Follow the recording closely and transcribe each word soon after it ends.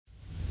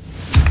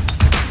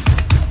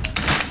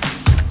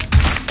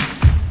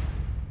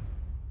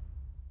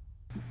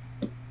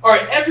All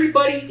right,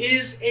 everybody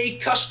is a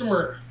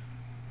customer.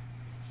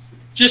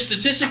 Just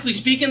statistically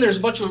speaking, there's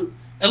a bunch of,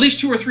 at least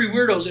 2 or 3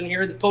 weirdos in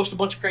here that post a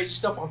bunch of crazy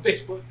stuff on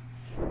Facebook.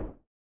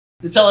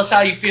 They tell us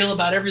how you feel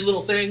about every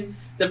little thing,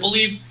 that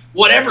believe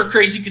whatever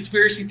crazy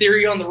conspiracy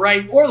theory on the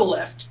right or the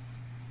left,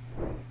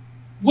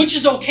 which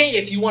is okay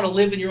if you want to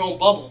live in your own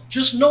bubble.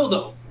 Just know,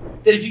 though,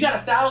 that if you got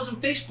 1,000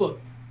 Facebook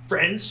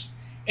friends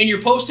and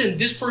you're posting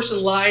this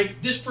person lied,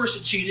 this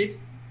person cheated,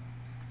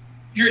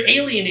 you're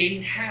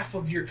alienating half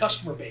of your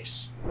customer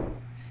base.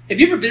 Have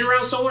you ever been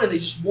around someone and they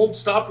just won't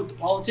stop with the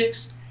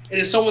politics, and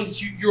it's someone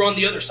that you're on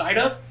the other side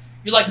of?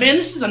 You're like, man,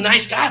 this is a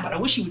nice guy, but I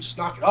wish he would just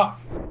knock it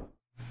off.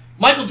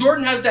 Michael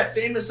Jordan has that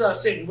famous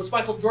saying. What's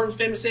Michael Jordan's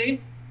famous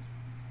saying?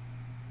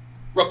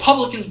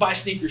 Republicans buy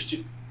sneakers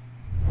too.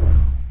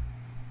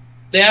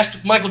 They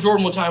asked Michael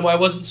Jordan one time why I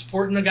wasn't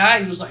supporting a guy,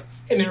 and he was like,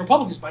 hey man,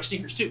 Republicans buy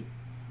sneakers too.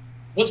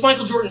 What's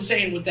Michael Jordan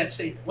saying with that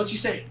statement? What's he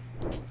saying?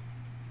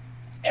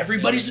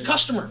 Everybody's a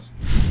customer.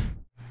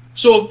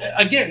 So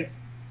again,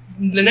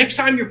 the next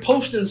time you're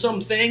posting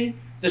something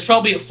that's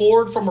probably a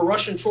Ford from a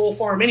Russian troll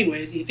farm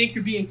anyways, and you think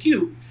you're being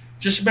cute,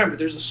 just remember,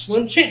 there's a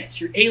slim chance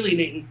you're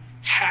alienating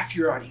half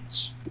your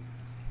audience.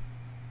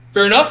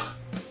 Fair enough?